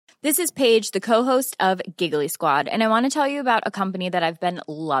This is Paige, the co-host of Giggly Squad, and I want to tell you about a company that I've been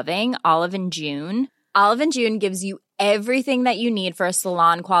loving, Olive & June. Olive & June gives you everything that you need for a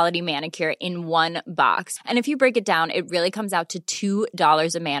salon-quality manicure in one box. And if you break it down, it really comes out to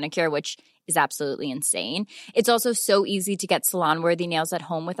 $2 a manicure, which is absolutely insane. It's also so easy to get salon-worthy nails at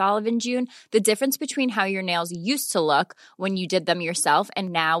home with Olive & June. The difference between how your nails used to look when you did them yourself and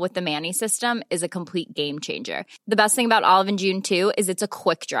now with the Mani system is a complete game changer. The best thing about Olive & June, too, is it's a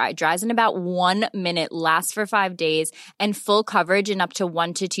quick dry. Dries in about 1 minute, lasts for 5 days, and full coverage in up to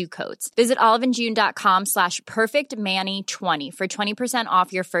 1 to 2 coats. Visit oliveandjune.com/perfectmani20 for 20%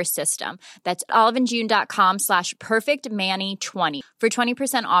 off your first system. That's oliveandjune.com/perfectmani20 for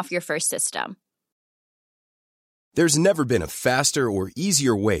 20% off your first system. There's never been a faster or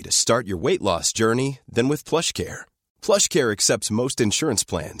easier way to start your weight loss journey than with PlushCare. PlushCare accepts most insurance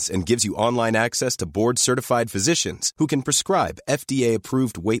plans and gives you online access to board-certified physicians who can prescribe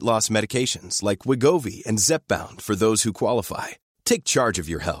FDA-approved weight loss medications like Wegovy and Zepbound for those who qualify. Take charge of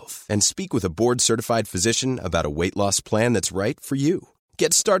your health and speak with a board-certified physician about a weight loss plan that's right for you.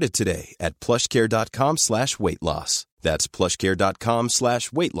 Get started today at plushcare.com/weight-loss. That's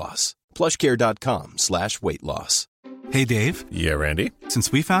plushcare.com/weight-loss. plushcare.com/weight-loss. Hey, Dave. Yeah, Randy.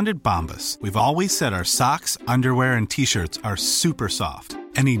 Since we founded Bombas, we've always said our socks, underwear, and T-shirts are super soft.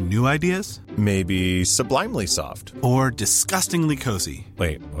 Any new ideas? Maybe sublimely soft. Or disgustingly cozy.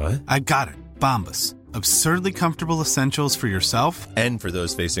 Wait, what? I got it. Bombas. Absurdly comfortable essentials for yourself and for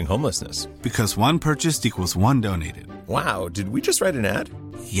those facing homelessness. Because one purchased equals one donated. Wow, did we just write an ad?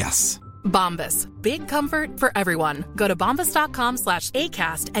 Yes. Bombas. Big comfort for everyone. Go to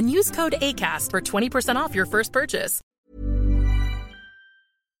bombas.com/ACAST and use code ACAST for 20% off your first purchase.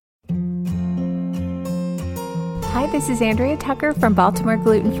 Hi, this is Andrea Tucker from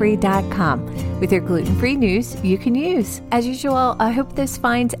BaltimoreGlutenFree.com with your gluten-free news you can use. As usual, I hope this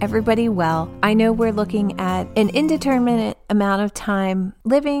finds everybody well. I know we're looking at an indeterminate amount of time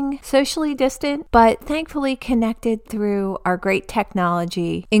living socially distant, but thankfully connected through our great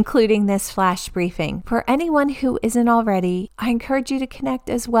technology, including this flash briefing. For anyone who isn't already, I encourage you to connect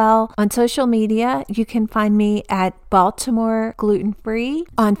as well on social media. You can find me at Baltimore Gluten Free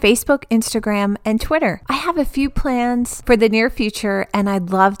on Facebook, Instagram, and Twitter. I have a few plans for the near future, and I'd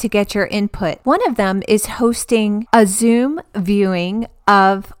love to get your input. One of them is hosting a Zoom viewing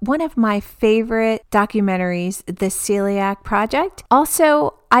of one of my favorite documentaries, The Celiac Project.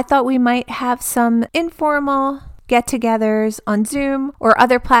 Also, I thought we might have some informal get-togethers on Zoom or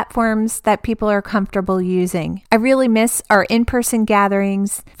other platforms that people are comfortable using. I really miss our in-person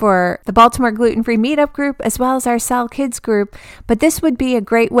gatherings for the Baltimore Gluten-Free Meetup group as well as our Sal Kids group, but this would be a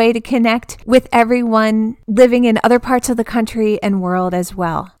great way to connect with everyone living in other parts of the country and world as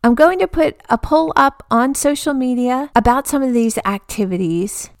well. I'm going to put a poll up on social media about some of these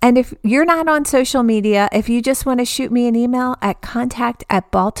activities, and if you're not on social media, if you just want to shoot me an email at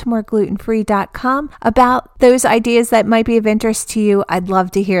contact@baltimoreglutenfree.com about those ideas that might be of interest to you, I'd love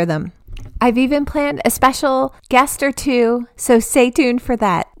to hear them. I've even planned a special guest or two, so stay tuned for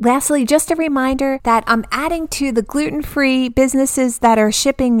that. Lastly, just a reminder that I'm adding to the gluten-free businesses that are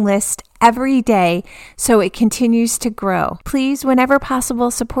shipping list every day, so it continues to grow. Please, whenever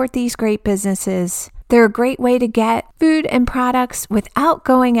possible, support these great businesses. They're a great way to get food and products without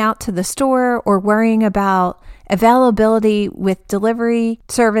going out to the store or worrying about availability with delivery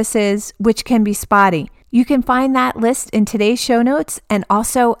services, which can be spotty. You can find that list in today's show notes and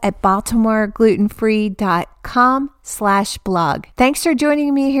also at baltimoreglutenfree.com/blog. Thanks for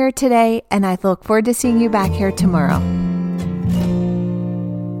joining me here today, and I look forward to seeing you back here tomorrow.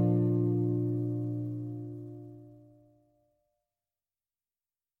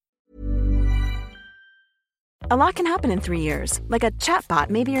 A lot can happen in 3 years, like a chatbot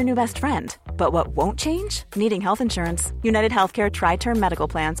may be your new best friend. But what won't change? Needing health insurance. United Healthcare Tri-Term Medical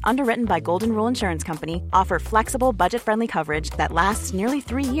Plans, underwritten by Golden Rule Insurance Company, offer flexible, budget-friendly coverage that lasts nearly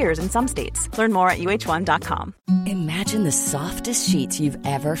 3 years in some states. Learn more at UH1.com. Imagine the softest sheets you've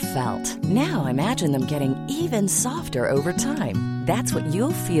ever felt. Now imagine them getting even softer over time. That's what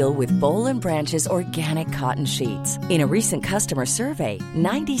you'll feel with Boll & Branch's organic cotton sheets. In a recent customer survey,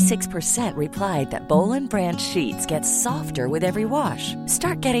 96% replied that Boll & Branch sheets get softer with every wash.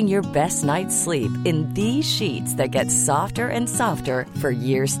 Start getting your best night's sleep in these sheets that get softer and softer for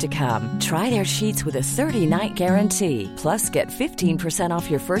years to come. Try their sheets with a 30-night guarantee. Plus, get 15%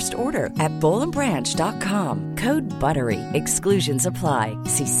 off your first order at bollandbranch.com. Code BUTTERY. Exclusions apply.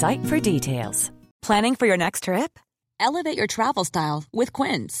 See site for details. Planning for your next trip? Elevate your travel style with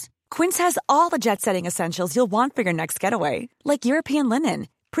Quince. Quince has all the jet-setting essentials you'll want for your next getaway, like European linen,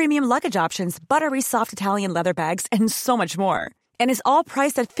 premium luggage options, buttery soft Italian leather bags, and so much more. And is all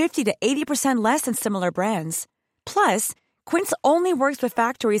priced at 50 to 80% less than similar brands. Plus, Quince only works with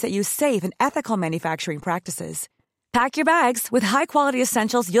factories that use safe and ethical manufacturing practices. Pack your bags with high-quality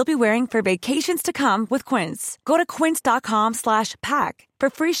essentials you'll be wearing for vacations to come with Quince. Go to quince.com/pack for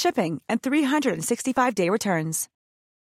free shipping and 365-day returns.